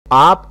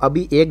आप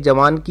अभी एक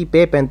जवान की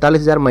पे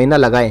 45,000 महीना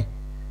लगाएं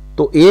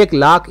तो 1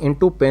 लाख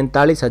इंटू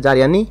 45,000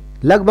 यानी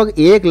लगभग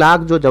 1 लाख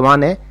जो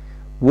जवान है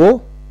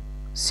वो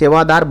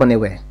सेवादार बने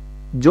हुए हैं,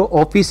 जो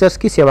ऑफिसर्स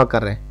की सेवा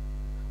कर रहे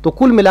हैं। तो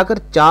कुल मिलाकर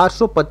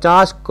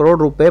 450 करोड़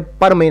रुपए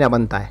पर महीना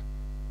बनता है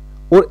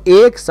और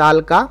एक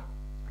साल का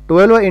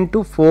 12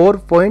 इंटू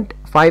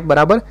 4.5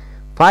 बराबर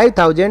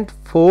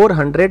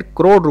 5,400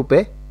 करोड़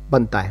रुपए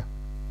बनता है।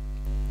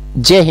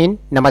 जय हिंद,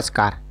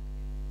 नमस्कार।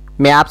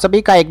 मैं आप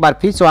सभी का एक बार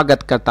फिर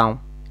स्वागत करता हूं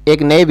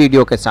एक नए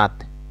वीडियो के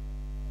साथ।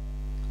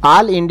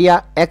 All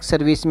India ex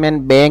serviceman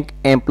bank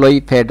employ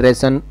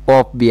federation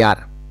of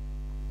Bihar,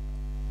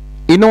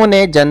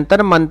 इन्होंने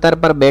जंतर मंतर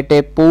पर बैठे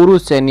पूर्व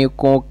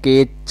सैनिकों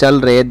के चल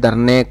रहे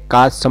धरने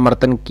का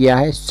समर्थन किया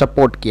है,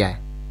 सपोर्ट किया है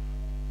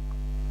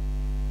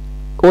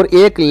और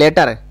एक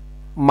लेटर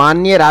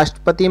माननीय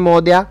राष्ट्रपति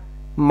महोदय,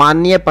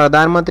 माननीय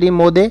प्रधानमंत्री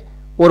महोदय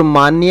और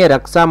माननीय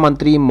रक्षा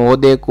मंत्री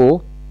महोदय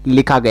को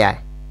लिखा गया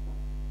है।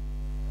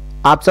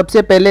 आप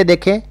सबसे पहले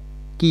देखें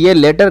कि यह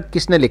लेटर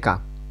किसने लिखा।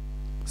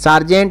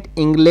 सार्जेंट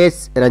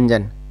इंग्लिश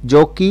रंजन,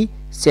 जो कि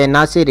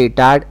सेना से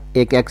रिटायर्ड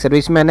एक एक्स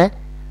सर्विसमैन है,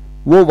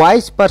 वो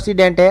वाइस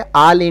प्रेसिडेंट है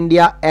all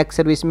India ex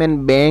serviceman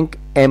bank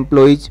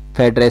employees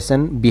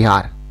federation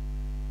Bihar.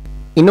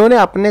 इन्होंने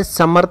अपने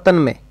समर्थन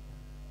में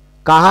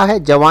कहा है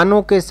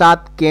जवानों के साथ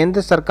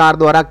केंद्र सरकार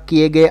द्वारा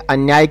किए गए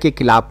अन्याय के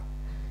खिलाफ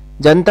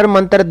जंतर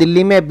मंतर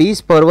दिल्ली में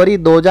 20 फरवरी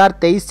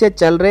 2023 से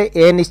चल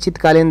रहे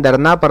अनिश्चितकालीन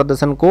धरना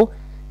प्रदर्शन को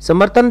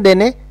समर्थन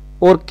देने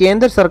और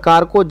केंद्र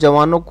सरकार को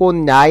जवानों को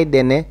न्याय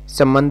देने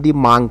संबंधी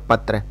मांग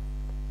पत्र।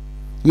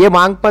 ये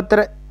मांग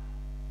पत्र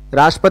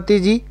राष्ट्रपति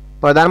जी,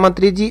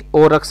 प्रधानमंत्री जी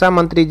और रक्षा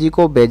मंत्री जी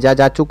को भेजा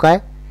जा चुका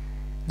है,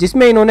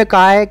 जिसमें इन्होंने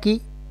कहा है कि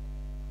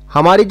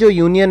हमारी जो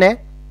यूनियन है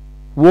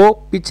वो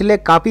पिछले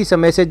काफ़ी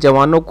समय से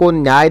जवानों को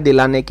न्याय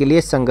दिलाने के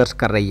लिए संघर्ष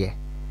कर रही है।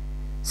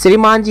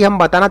 श्रीमान जी, हम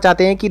बताना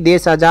चाहते हैं कि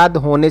देश आज़ाद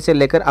होने से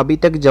लेकर अभी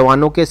तक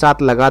जवानों के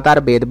साथ लगातार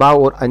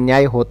भेदभाव और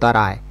अन्याय होता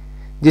रहा है,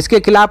 जिसके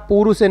खिलाफ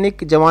पूर्व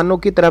सैनिक जवानों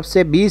की तरफ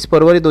से 20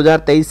 फरवरी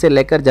 2023 से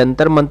लेकर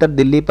जंतर मंतर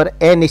दिल्ली पर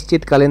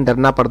अनिश्चितकालीन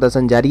धरना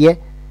प्रदर्शन जारी है।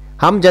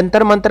 हम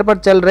जंतर मंतर पर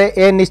चल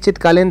रहे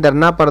अनिश्चितकालीन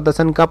धरना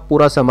प्रदर्शन का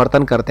पूरा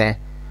समर्थन करते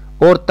हैं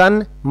और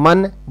तन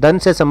मन धन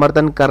से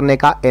समर्थन करने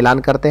का ऐलान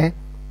करते हैं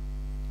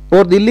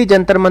और दिल्ली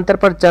जंतर मंतर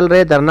पर चल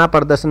रहे धरना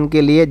प्रदर्शन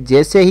के लिए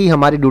जैसे ही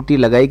हमारी ड्यूटी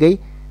लगाई गई,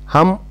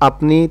 हम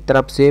अपनी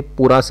तरफ से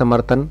पूरा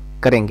समर्थन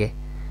करेंगे।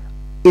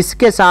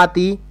 इसके साथ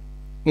ही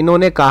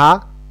इन्होंने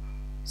कहा,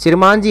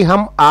 श्रीमान जी,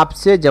 हम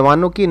आपसे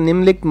जवानों की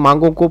निम्नलिखित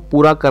मांगों को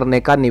पूरा करने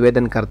का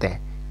निवेदन करते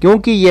हैं।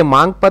 क्योंकि ये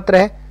मांग पत्र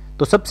है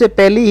तो सबसे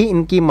पहली ही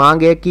इनकी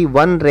मांग है कि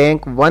 1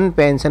 रैंक 1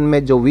 पेंशन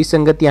में जो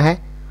विसंगतियां हैं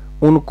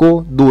उनको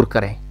दूर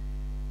करें।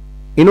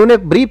 इन्होंने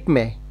ब्रीफ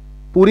में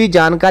पूरी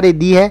जानकारी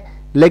दी है,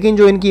 लेकिन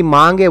जो इनकी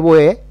मांग है वो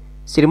है,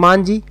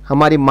 श्रीमान जी,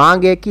 हमारी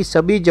मांग है कि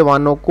सभी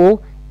जवानों को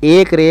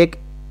 1 रैंक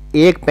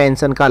 1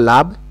 पेंशन का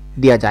लाभ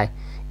दिया जाए।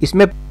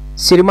 इसमें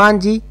श्रीमान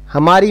जी,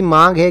 हमारी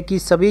मांग है कि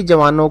सभी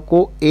जवानों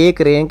को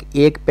 1 रैंक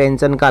 1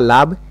 पेंशन का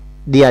लाभ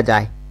दिया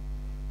जाए।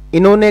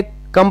 इन्होंने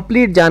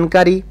कंप्लीट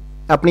जानकारी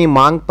अपनी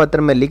मांग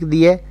पत्र में लिख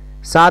दी है।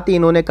 साथ ही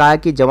इन्होंने कहा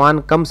कि जवान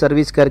कम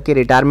सर्विस करके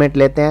रिटायरमेंट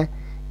लेते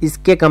हैं,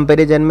 इसके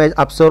कंपैरिजन में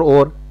अफसर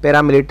और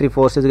पैरामिलिट्री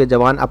फोर्सेस के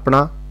जवान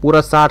अपना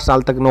पूरा 60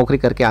 साल तक नौकरी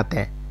करके आते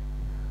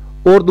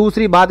हैं। और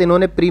दूसरी बात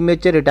इन्होंने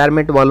प्रीमेच्योर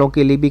रिटायरमेंट वालों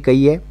के लिए भी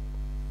कही है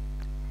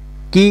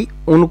कि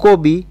उनको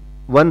भी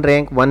 1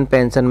 रैंक 1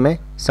 पेंशन में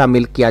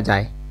शामिल किया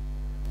जाए।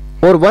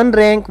 और 1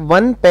 रैंक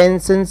 1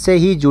 पेंशन से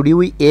ही जुड़ी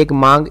हुई एक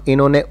मांग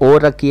इन्होंने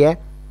और रखी है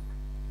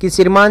कि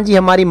श्रीमान जी,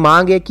 हमारी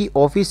मांग है कि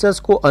ऑफिसर्स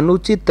को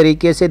अनुचित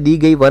तरीके से दी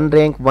गई 1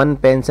 रैंक 1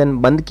 पेंशन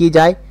बंद की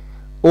जाए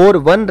और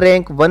 1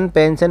 रैंक 1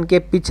 पेंशन के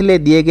पिछले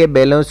दिए गए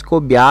बैलेंस को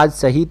ब्याज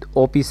सहित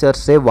ऑफिसर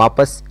से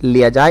वापस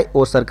लिया जाए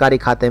और सरकारी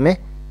खाते में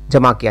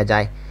जमा किया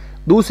जाए।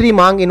 दूसरी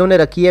मांग इन्होंने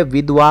रखी है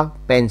विधवा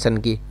पेंशन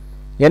की,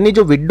 यानी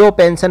जो विडो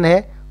पेंशन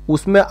है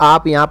उसमें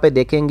आप यहाँ पे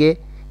देखेंगे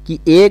कि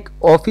एक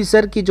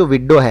ऑफिसर की जो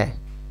विडो है,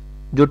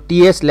 जो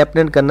टीएस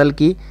लेफ्टिनेंट कर्नल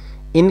की,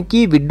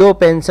 इनकी विडो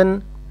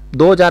पेंशन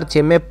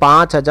 2006 में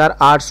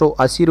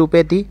 5,880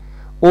 रुपये थी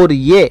और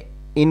ये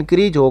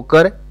इंक्रीज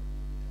होकर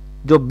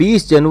जो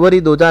 20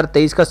 जनवरी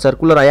 2023 का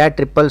सर्कुलर आया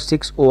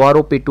 666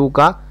 OROP2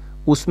 का,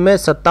 उसमें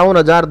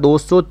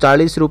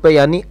 57,240 रुपये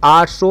यानी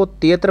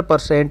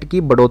 873%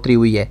 की बढ़ोतरी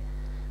हुई है।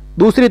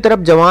 दूसरी तरफ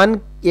जवान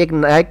एक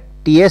नया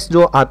टीएस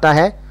जो आता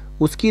है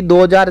उसकी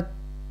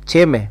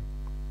 2006 में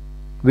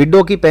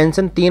विडो की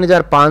पेंशन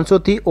 3,500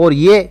 थी और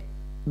ये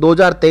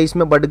 2023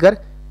 में बढ़कर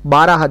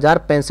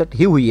 12,065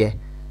 ही हुई है,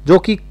 जो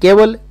कि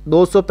केवल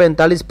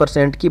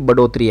 245% की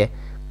बढ़ोतरी है।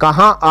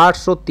 कहाँ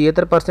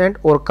 873%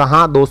 और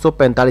कहाँ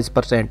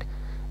 245%।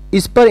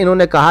 इस पर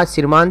इन्होंने कहा,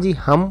 श्रीमान जी,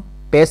 हम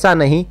पैसा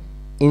नहीं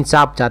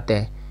इंसाफ चाहते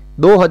हैं।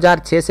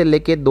 2006 से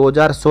लेकर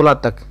 2016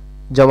 तक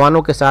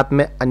जवानों के साथ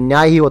में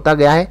अन्याय ही होता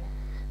गया है,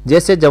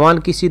 जैसे जवान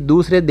किसी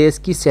दूसरे देश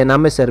की सेना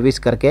में सर्विस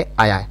करके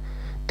आया है।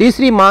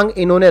 तीसरी मांग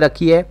इन्होंने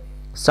रखी है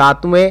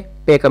 7वें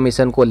पे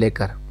कमीशन को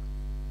लेकर।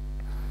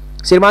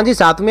 श्रीमान जी,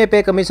 7वें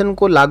पे कमीशन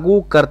को लागू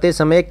करते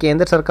समय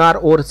केंद्र सरकार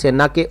और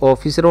सेना के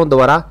ऑफिसरों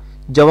द्वारा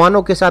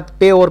जवानों के साथ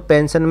पे और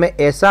पेंशन में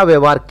ऐसा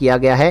व्यवहार किया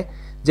गया है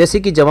जैसे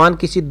कि जवान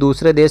किसी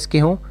दूसरे देश के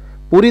हों।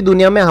 पूरी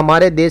दुनिया में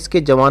हमारे देश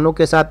के जवानों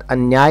के साथ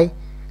अन्याय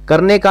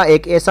करने का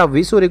एक ऐसा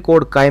विश्व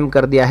रिकॉर्ड कायम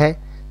कर दिया है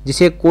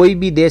जिसे कोई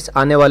भी देश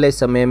आने वाले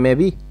समय में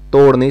भी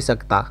तोड़ नहीं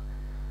सकता।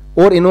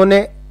 और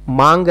इन्होंने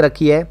मांग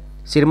रखी है,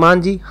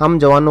 श्रीमान जी हम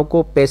जवानों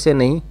को पैसे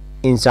नहीं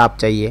इंसाफ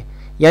चाहिए।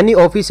 यानी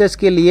ऑफिसर्स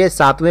के लिए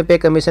 7वें पे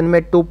कमीशन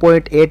में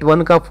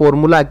 2.81 का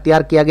फॉर्मूला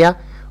इख्तियार किया गया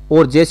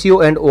और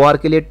जेसीओ एंड ओआर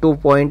के लिए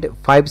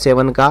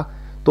 2.57 का।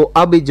 तो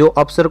अब जो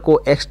अफसर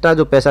को एक्स्ट्रा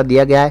जो पैसा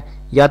दिया गया है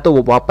या तो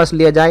वो वापस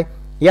लिया जाए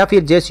या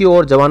फिर जेसीओ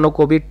और जवानों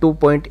को भी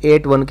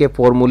 2.81 के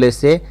फॉर्मूले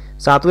से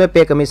 7वें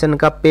पे कमीशन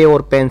का पे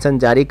और पेंशन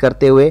जारी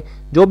करते हुए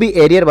जो भी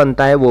एरियर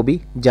बनता है वो भी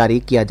जारी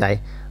किया जाए।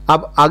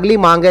 अब अगली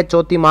मांग है,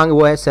 चौथी मांग,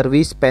 वो है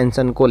सर्विस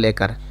पेंशन को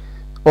लेकर।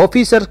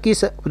 ऑफिसर की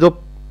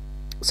जो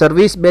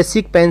सर्विस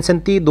बेसिक पेंशन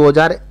थी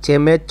 2006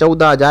 में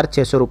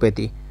 14,600 रुपये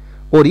थी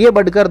और ये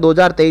बढ़कर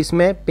 2023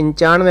 में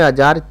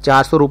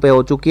 95,400 रुपये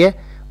हो चुकी है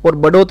और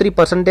बढ़ोतरी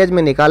परसेंटेज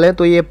में निकालें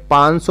तो ये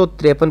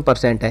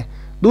 553% है।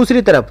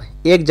 दूसरी तरफ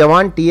एक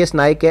जवान टीएस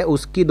नाइक है,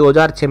 उसकी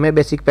 2006 में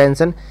बेसिक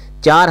पेंशन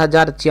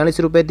 4,046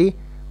 रुपये थी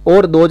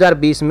और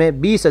 2020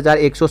 में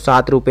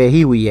 20,107 रुपये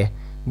ही हुई है,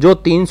 जो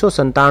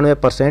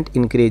 397%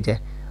 इंक्रीज है।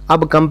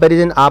 अब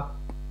कंपैरिजन आप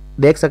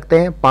देख सकते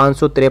हैं,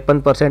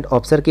 553%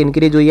 ऑफिसर की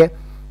इंक्रीज हुई है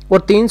और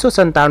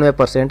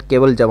 397%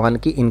 केवल जवान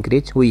की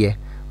इंक्रीज हुई है।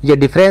 ये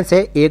डिफरेंस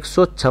है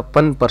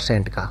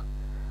 156% का।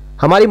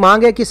 हमारी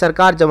मांग है कि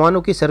सरकार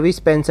जवानों की सर्विस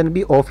पेंशन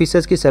भी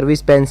ऑफिसर्स की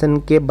सर्विस पेंशन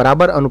के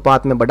बराबर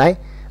अनुपात में बढ़ाए।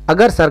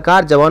 अगर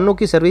सरकार जवानों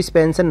की सर्विस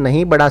पेंशन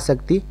नहीं बढ़ा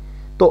सकती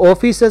तो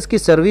ऑफिसर्स की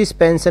सर्विस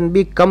पेंशन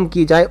भी कम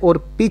की जाए और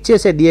पीछे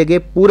से दिए गए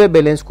पूरे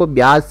बैलेंस को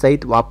ब्याज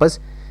सहित वापस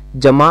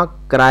जमा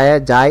कराया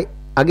जाए।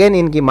 अगेन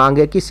इनकी मांग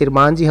है कि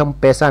श्रीमान जी हम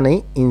पैसा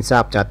नहीं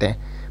इंसाफ चाहते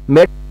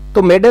हैं।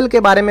 तो मेडल के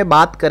बारे में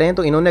बात करें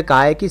तो इन्होंने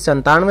कहा है कि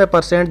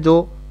 97%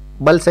 जो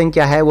बल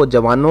संख्या है वो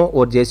जवानों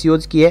और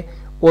जेसीओज की है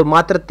और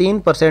मात्र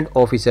 3%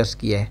 ऑफिसर्स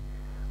की है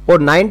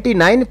और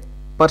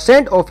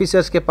 99%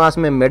 ऑफिसर्स के पास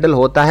में मेडल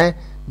होता है,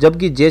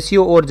 जबकि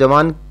जेसीओ और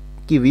जवान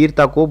की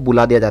वीरता को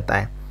बुला दिया जाता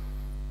है।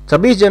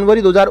 26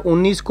 जनवरी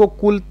 2019 को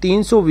कुल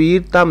 300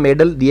 वीरता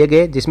मेडल दिए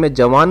गए, जिसमें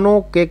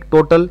जवानों के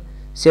टोटल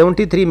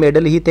 73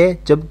 मेडल ही थे,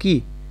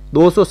 जबकि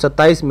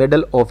 227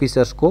 मेडल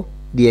ऑफिसर्स को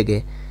दिए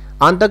गए।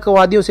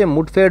 आतंकवादियों से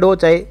मुठभेड़ हो,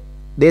 चाहे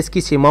देश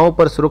की सीमाओं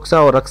पर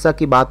सुरक्षा और रक्षा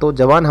की बात हो,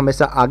 जवान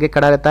हमेशा आगे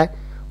खड़ा रहता है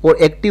और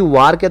एक्टिव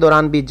वार के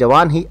दौरान भी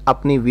जवान ही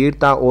अपनी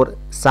वीरता और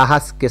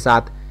साहस के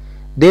साथ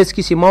देश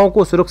की सीमाओं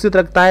को सुरक्षित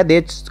रखता है,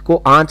 देश को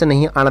आंच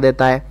नहीं आने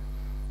देता है।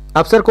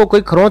 अफसर को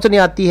कोई खरोंच नहीं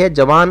आती है,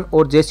 जवान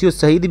और जेसीओ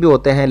शहीद भी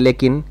होते हैं,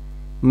 लेकिन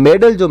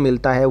मेडल जो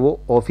मिलता है वो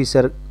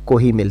ऑफिसर को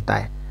ही मिलता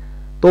है।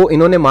 तो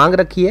इन्होंने मांग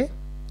रखी है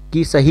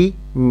कि सही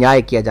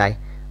न्याय किया जाए।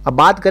 अब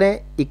बात करें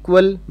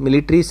इक्वल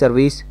मिलिट्री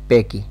सर्विस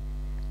पे की,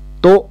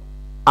 तो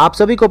आप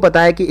सभी को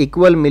पता है कि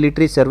इक्वल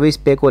मिलिट्री सर्विस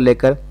पे को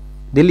लेकर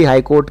दिल्ली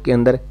हाई कोर्ट के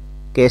अंदर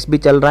केस भी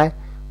चल रहा है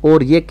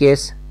और ये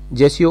केस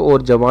जेसीओ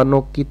और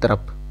जवानों की तरफ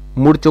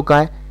मुड़ चुका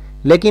है।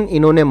 लेकिन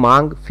इन्होंने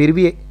मांग फिर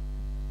भी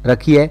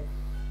रखी है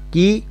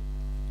कि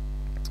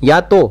या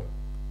तो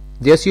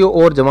जेसीओ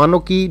और जवानों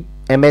की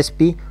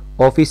एमएसपी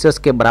ऑफिसर्स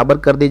के बराबर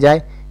कर दी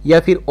जाए या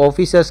फिर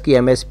ऑफिसर्स की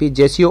एमएसपी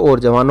जेसीओ और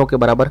जवानों के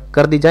बराबर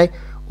कर दी जाए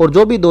और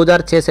जो भी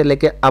 2006 से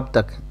लेकर अब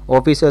तक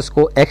ऑफिसर्स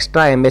को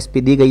एक्स्ट्रा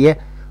एमएसपी दी गई है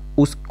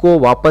उसको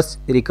वापस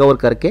रिकवर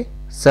करके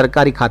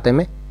सरकारी खाते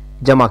में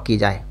जमा की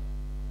जाए।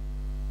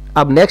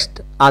 अब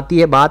नेक्स्ट आती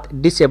है बात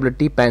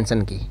डिसेबिलिटी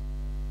पेंशन की।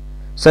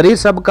 शरीर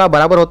सबका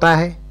बराबर होता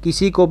है,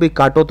 किसी को भी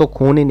काटो तो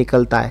खून ही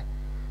निकलता है,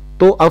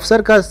 तो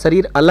अफसर का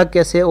शरीर अलग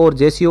कैसे और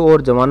जेसीओ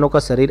और जवानों का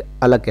शरीर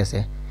अलग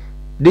कैसे?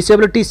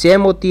 डिसेबिलिटी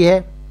सेम होती है,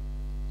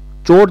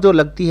 चोट जो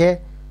लगती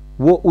है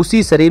वो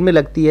उसी शरीर में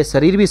लगती है,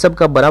 शरीर भी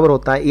सबका बराबर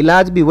होता है,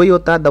 इलाज भी वही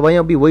होता है,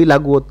 दवाइयाँ भी वही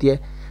लागू होती है,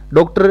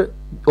 डॉक्टर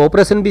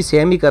ऑपरेशन भी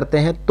सेम ही करते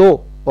हैं।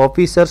 तो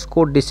ऑफिसर्स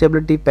को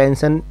डिसेबिलिटी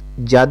पेंशन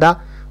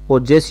ज़्यादा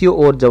और जेसीओ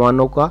और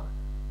जवानों का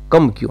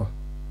कम क्यों?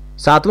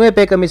 7वें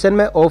पे कमीशन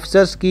में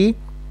ऑफिसर्स की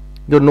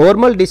जो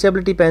नॉर्मल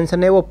डिसेबिलिटी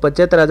पेंशन है वो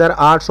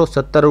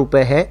 75,870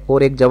 रुपये है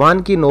और एक जवान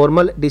की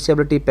नॉर्मल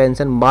डिसेबिलिटी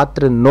पेंशन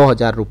मात्र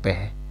 9,000 रुपये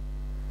है।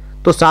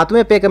 तो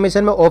 7वें पे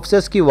कमीशन में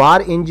ऑफिसर्स की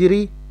वार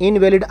injury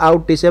invalid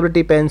out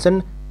disability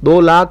pension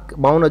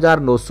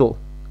 2,52,900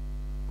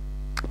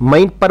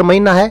 पर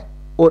महीना है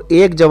और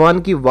एक जवान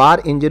की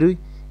वार injury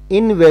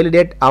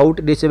invalidate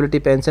out disability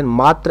pension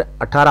मात्र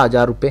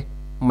 18,000 रुपये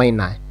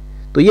महीना है।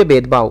 तो ये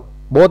भेदभाव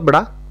बहुत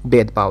बड़ा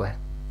भेदभाव है।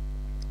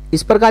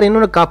 इस प्रकार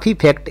इन्होंने काफ़ी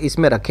फैक्ट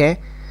इसमें रखे हैं,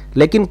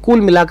 लेकिन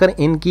कुल मिलाकर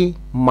इनकी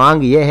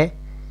मांग ये है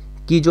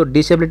कि जो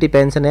डिसेबिलिटी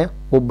पेंशन है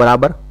वो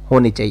बराबर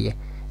होनी चाहिए।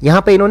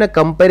 यहाँ पे इन्होंने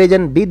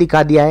कंपैरिजन भी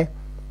दिखा दिया है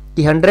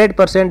कि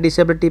 100%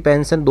 डिसेबिलिटी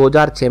पेंशन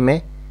 2006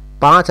 में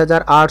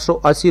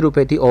 5,880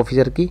 रुपये थी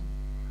ऑफिसर की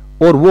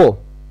और वो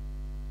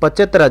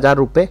 75,000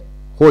 रुपये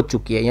हो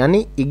चुकी है,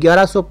 यानी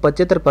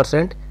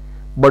 1175%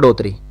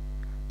 बढ़ोतरी।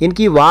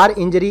 इनकी वार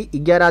इंजरी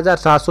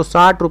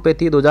 11,760 रुपये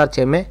थी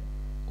 2006 में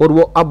और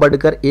वो अब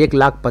बढ़कर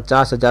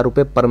 1,50,000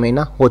 रुपये पर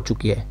महीना हो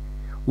चुकी है।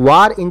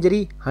 वार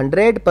injury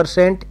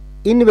 100%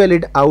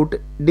 invalid out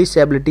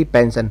disability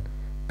pension.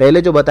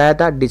 पहले जो बताया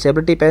था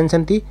डिसेबिलिटी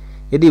पेंशन थी,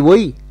 यदि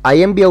वही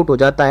IMB आउट हो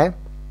जाता है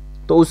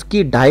तो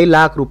उसकी 2.5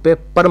 लाख रुपए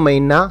पर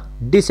महीना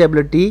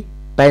डिसेबिलिटी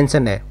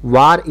पेंशन है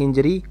वार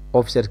इंजरी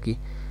ऑफिसर की।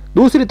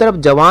 दूसरी तरफ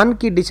जवान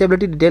की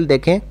डिसेबिलिटी डिटेल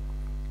देखें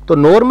तो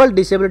नॉर्मल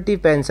डिसेबिलिटी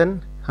पेंशन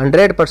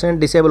 100%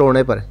 डिसेबल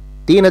होने पर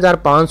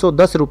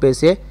 3,510 रुपये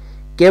से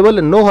केवल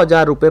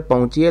 9,000 रुपये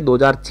पहुंची है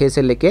 2006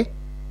 से लेके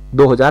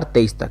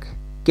 2023 तक,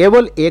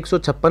 केवल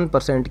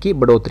 156% की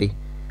बढ़ोतरी।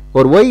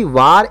 और वही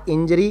वार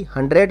इंजरी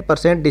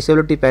 100%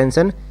 डिसेबिलिटी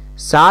पेंशन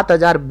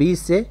 7,020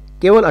 से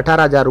केवल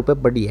 18,000 रुपये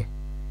बढ़ी है,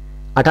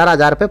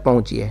 18,000 रुपये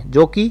पहुंची है,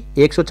 जो कि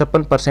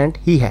 156%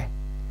 ही है।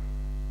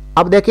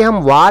 अब देखें हम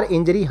वार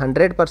injury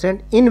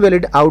 100%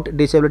 invalid out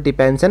disability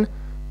pension,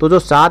 तो जो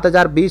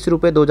 7,020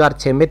 रुपये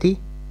 2006 में थी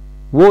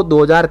वो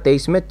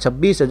 2023 में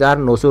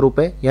 26,900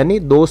 रुपये, यानी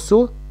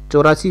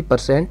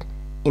 284%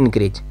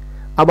 इंक्रीज।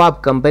 अब आप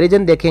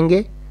कंपैरिजन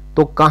देखेंगे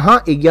तो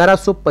कहाँ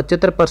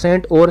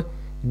 1175% और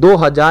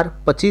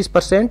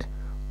 2,025%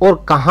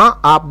 और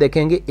कहाँ आप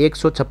देखेंगे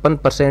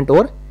 156%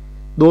 और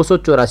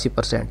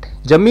 284%।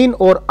 जमीन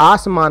और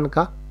आसमान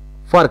का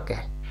फर्क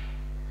है।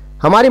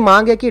 हमारी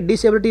मांग है कि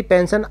डिसेबिलिटी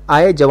पेंशन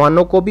आए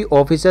जवानों को भी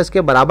ऑफिसर्स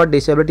के बराबर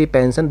डिसेबिलिटी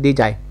पेंशन दी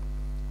जाए,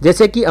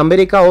 जैसे कि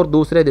अमेरिका और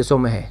दूसरे देशों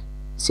में है।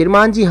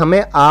 श्रीमान जी,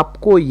 हमें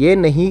आपको ये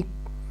नहीं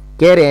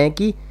कह रहे हैं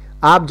कि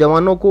आप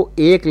जवानों को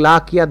 1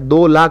 लाख या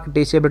 2 लाख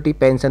डिसेबिलिटी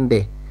पेंशन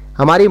दे।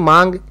 हमारी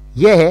मांग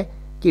यह है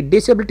कि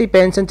डिसेबिलिटी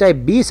पेंशन चाहे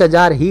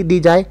 20,000 ही दी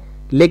जाए,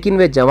 लेकिन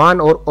वे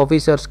जवान और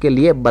ऑफिसर्स के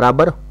लिए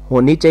बराबर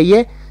होनी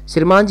चाहिए।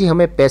 श्रीमान जी,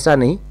 हमें पैसा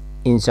नहीं,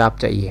 इंसाफ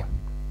चाहिए।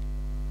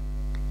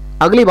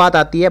 अगली बात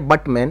आती है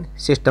बटमैन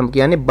सिस्टम की,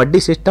 यानी बड्डी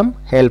सिस्टम,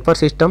 हेल्पर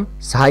सिस्टम,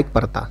 सहायक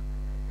प्रथा।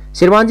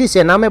 श्रीमान जी,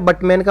 सेना में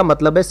बटमैन का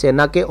मतलब है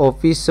सेना के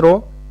ऑफिसरों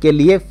के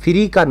लिए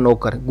फ्री का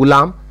नौकर,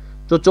 गुलाम,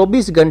 जो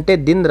 24 घंटे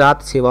दिन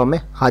रात सेवा में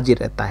हाजिर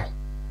रहता है।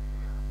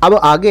 अब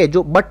आगे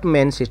जो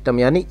बटमैन सिस्टम,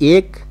 यानी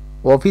एक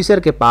ऑफिसर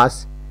के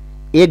पास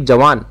एक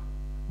जवान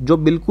जो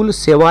बिल्कुल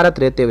सेवारत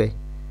रहते हुए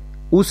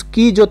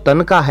उसकी जो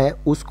तनख्वाह है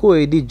उसको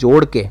यदि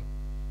जोड़ के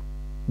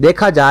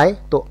देखा जाए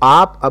तो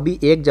आप अभी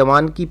एक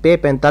जवान की पे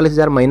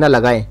 45,000 महीना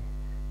लगाएं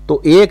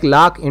तो 1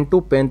 लाख इंटू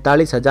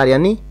 45,000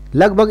 यानी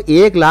लगभग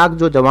 1 लाख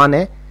जो जवान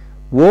है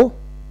वो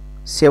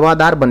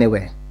सेवादार बने हुए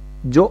हैं,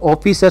 जो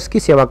ऑफिसर्स की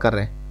सेवा कर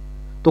रहे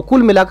हैं। तो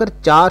कुल मिलाकर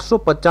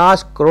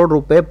 450 करोड़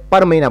रुपए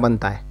पर महीना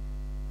बनता है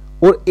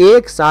और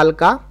एक साल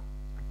का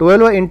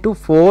 12 इंटू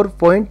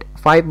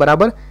 4.5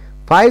 बराबर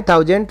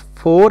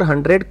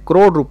 5,400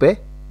 करोड़ रुपए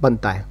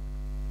बनता है।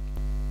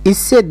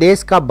 इससे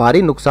देश का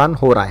भारी नुकसान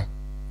हो रहा है।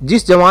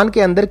 जिस जवान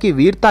के अंदर की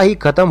वीरता ही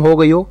खत्म हो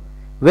गई हो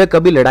वह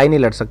कभी लड़ाई नहीं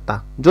लड़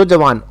सकता। जो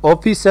जवान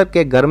ऑफिसर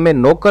के घर में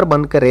नौकर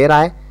बनकर रह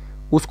रहा है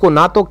उसको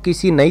ना तो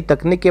किसी नई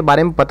तकनीक के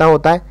बारे में पता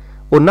होता है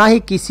और ना ही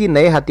किसी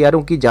नए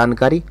हथियारों की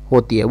जानकारी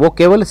होती है। वो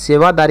केवल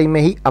सेवादारी में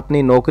ही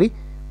अपनी नौकरी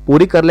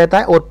पूरी कर लेता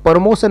है और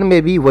प्रमोशन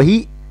में भी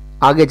वही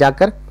आगे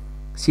जाकर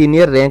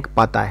सीनियर रैंक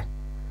पाता है।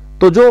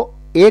 तो जो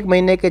एक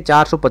महीने के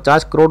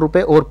 450 करोड़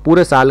रुपए और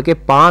पूरे साल के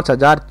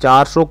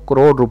 5,400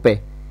 करोड़ रुपए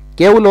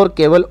केवल और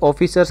केवल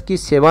ऑफिसर्स की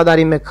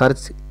सेवादारी में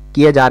खर्च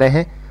किए जा रहे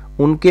हैं,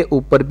 उनके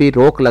ऊपर भी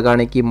रोक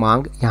लगाने की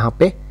मांग यहाँ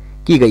पे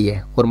की गई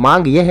है। और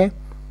मांग यह है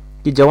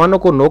कि जवानों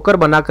को नौकर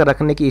बनाकर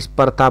रखने की इस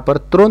प्रथा पर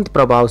तुरंत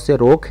प्रभाव से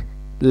रोक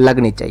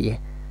लगनी चाहिए।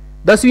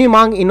 10वीं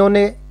मांग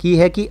इन्होंने की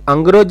है कि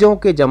अंग्रेजों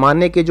के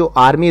जमाने के जो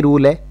आर्मी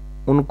रूल है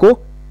उनको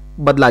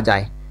बदला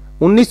जाए।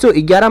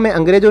 1911 में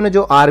अंग्रेजों ने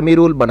जो आर्मी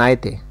रूल बनाए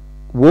थे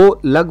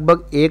वो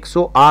लगभग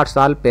 108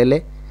 साल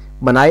पहले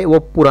बनाए, वो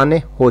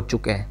पुराने हो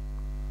चुके हैं।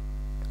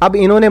 अब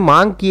इन्होंने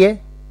मांग की है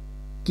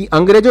कि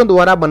अंग्रेजों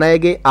द्वारा बनाए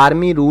गए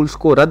आर्मी रूल्स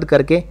को रद्द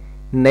करके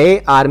नए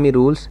आर्मी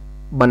रूल्स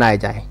बनाए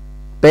जाए।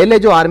 पहले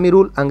जो आर्मी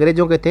रूल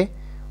अंग्रेजों के थे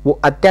वो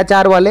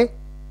अत्याचार वाले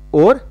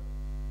और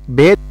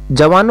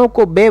जवानों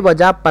को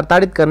बेवजह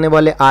प्रताड़ित करने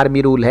वाले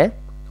आर्मी रूल है,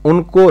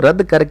 उनको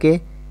रद्द करके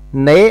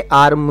नए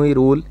आर्मी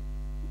रूल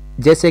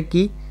जैसे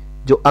कि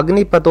जो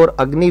अग्निपथ और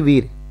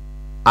अग्निवीर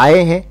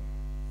आए हैं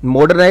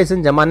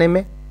मॉडर्नाइजेशन जमाने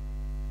में,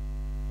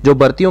 जो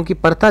भर्तियों की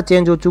प्रथा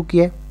चेंज हो चुकी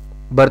है,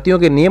 भर्तियों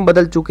के नियम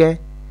बदल चुके हैं,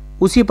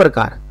 उसी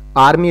प्रकार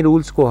आर्मी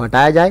रूल्स को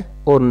हटाया जाए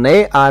और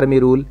नए army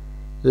rule,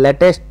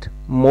 latest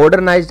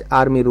modernised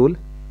army rule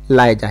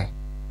लाए जाए।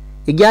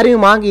 11वीं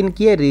मांग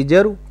इनकी है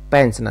रिजर्व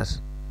पेंशनर्स।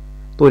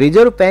 तो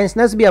रिजर्व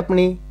पेंशनर्स भी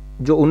अपनी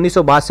जो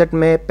 1962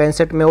 में,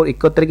 65 में और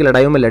 71 की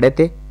लड़ाइयों में लड़े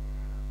थे,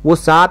 वो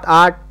 7,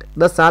 8,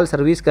 10 साल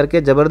सर्विस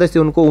करके जबरदस्ती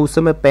उनको उस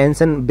समय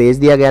पेंशन भेज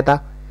दिया गया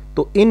था।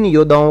 तो इन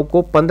योद्धाओं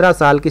को 15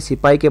 साल के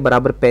सिपाही के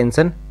बराबर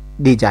पेंशन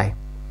दी जाए।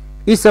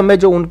 इस समय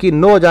जो उनकी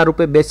 9,000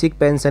 रुपये बेसिक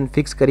पेंशन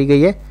फिक्स करी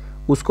गई है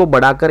उसको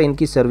बढ़ाकर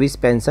इनकी सर्विस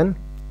पेंशन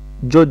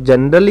जो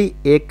जनरली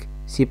एक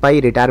सिपाही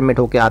रिटायरमेंट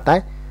होकर आता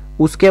है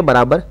उसके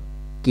बराबर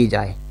की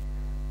जाए।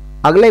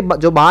 अगले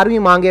जो 12वीं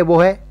मांग है वो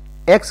है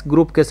एक्स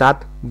ग्रुप के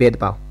साथ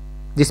भेदभाव,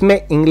 जिसमें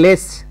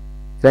इंग्लिश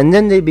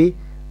रंजन जी भी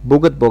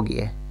भुगत भोगी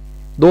है।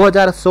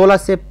 2016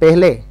 से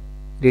पहले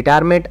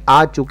रिटायरमेंट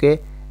आ चुके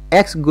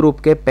एक्स ग्रुप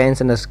के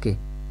पेंशनर्स की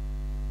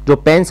जो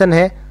पेंशन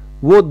है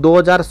वो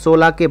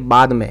 2016 के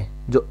बाद में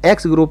जो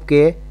एक्स ग्रुप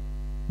के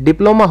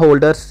डिप्लोमा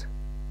होल्डर्स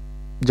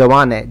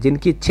जवान है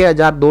जिनकी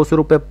 6,200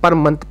 रुपये पर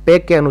मंथ पे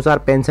के अनुसार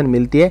पेंशन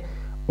मिलती है,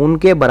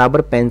 उनके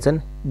बराबर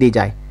पेंशन दी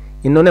जाए।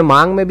 इन्होंने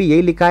मांग में भी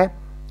यही लिखा है,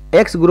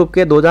 एक्स ग्रुप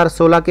के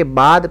 2016 के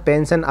बाद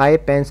पेंशन आए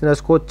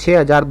पेंशनर्स को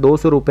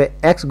 6,200 रुपये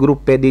एक्स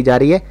ग्रुप पे दी जा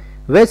रही है,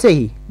 वैसे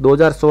ही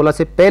 2016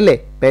 से पहले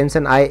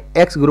पेंशन आए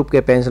एक्स ग्रुप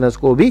के पेंशनर्स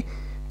को भी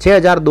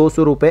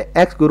 6,200 रुपये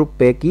एक्स ग्रुप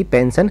पे की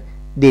पेंशन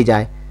दी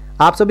जाए।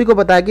 आप सभी को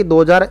पता है कि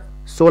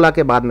 2016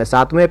 के बाद में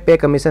 7वें पे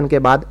कमीशन के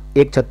बाद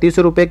एक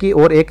 3600 रुपये की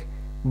और एक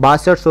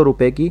 6200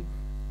 रुपये की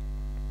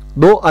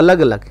दो अलग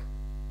अलग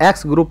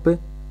एक्स ग्रुप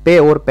पे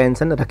और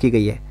पेंशन रखी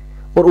गई है,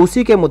 और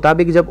उसी के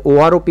मुताबिक जब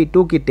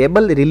OROP2 की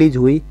टेबल रिलीज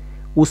हुई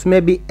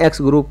उसमें भी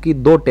एक्स ग्रुप की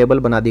 2 टेबल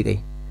बना दी गई।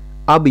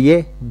 अब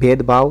ये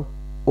भेदभाव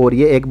और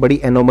ये एक बड़ी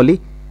एनोमली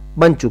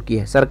बन चुकी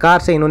है। सरकार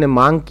से इन्होंने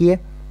मांग की है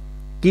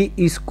कि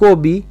इसको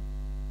भी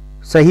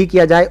सही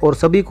किया जाए और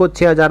सभी को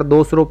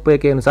 6,200 रुपये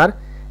के अनुसार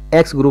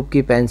एक्स ग्रुप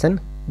की पेंशन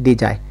दी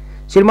जाए।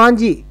 श्रीमान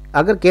जी,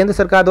 अगर केंद्र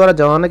सरकार द्वारा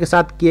जवानों के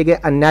साथ किए गए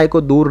अन्याय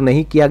को दूर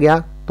नहीं किया गया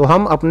तो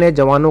हम अपने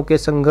जवानों के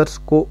संघर्ष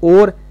को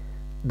और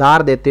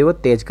दार देते हुए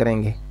तेज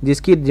करेंगे,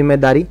 जिसकी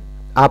जिम्मेदारी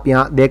आप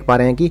यहाँ देख पा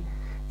रहे हैं कि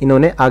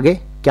इन्होंने आगे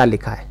क्या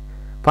लिखा है।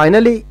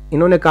 फाइनली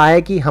इन्होंने कहा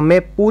है कि हमें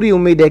पूरी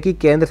उम्मीद है कि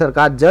केंद्र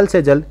सरकार जल्द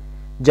से जल्द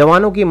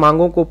जवानों की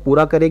मांगों को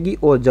पूरा करेगी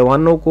और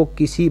जवानों को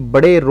किसी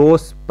बड़े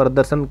रोष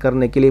प्रदर्शन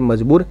करने के लिए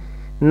मजबूर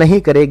नहीं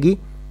करेगी।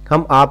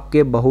 हम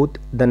आपके बहुत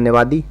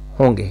धन्यवादी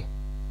होंगे।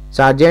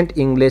 Sergeant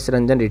English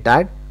Ranjan,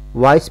 retired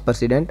vice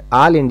president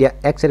all India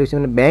ex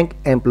serviceman bank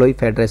employ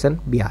federation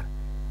Bihar.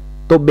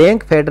 तो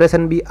बैंक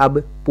फेडरेशन भी अब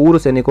पूर्व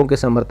सैनिकों के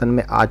समर्थन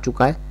में आ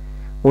चुका है।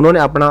 उन्होंने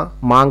अपना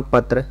मांग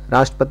पत्र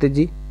राष्ट्रपति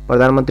जी,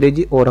 प्रधानमंत्री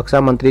जी और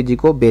रक्षा मंत्री जी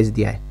को भेज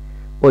दिया है,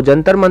 और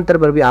जंतर मंतर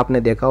पर भी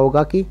आपने देखा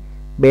होगा कि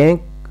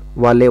बैंक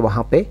वाले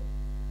वहां पे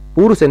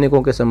पूर्व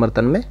सैनिकों के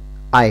समर्थन में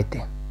आए थे।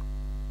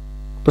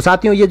 तो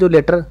साथियों, ये जो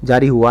लेटर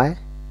जारी हुआ है,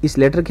 इस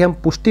लेटर की हम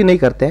पुष्टि नहीं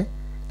करते हैं,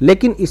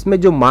 लेकिन इसमें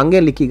जो मांगे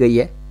लिखी गई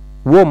है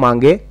वो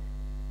मांगे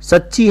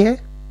सच्ची है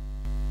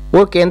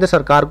और केंद्र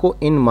सरकार को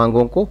इन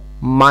मांगों को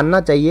मानना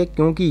चाहिए,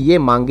 क्योंकि ये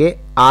मांगे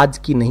आज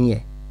की नहीं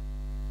है,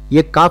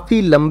 ये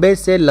काफी लंबे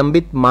से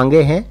लंबित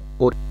मांगे हैं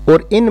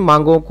और इन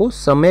मांगों को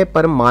समय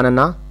पर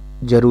मानना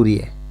जरूरी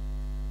है।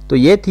 तो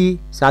ये थी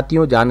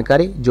साथियों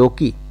जानकारी जो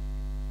कि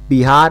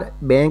बिहार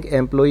बैंक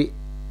एम्प्लॉय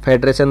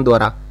फेडरेशन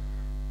द्वारा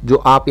जो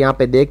आप यहाँ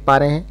पे देख पा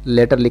रहे हैं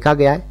लेटर लिखा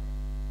गया है,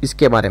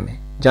 इसके बारे में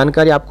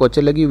जानकारी आपको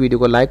अच्छी लगी वीडियो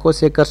को लाइक और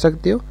शेयर कर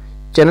सकते हो,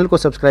 चैनल को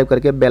सब्सक्राइब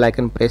करके बेल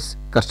आइकन प्रेस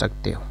कर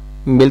सकते हो।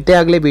 मिलते हैं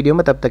अगले वीडियो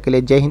में, तब तक के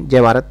लिए जय हिंद,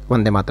 जय भारत,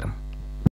 वंदे मातरम।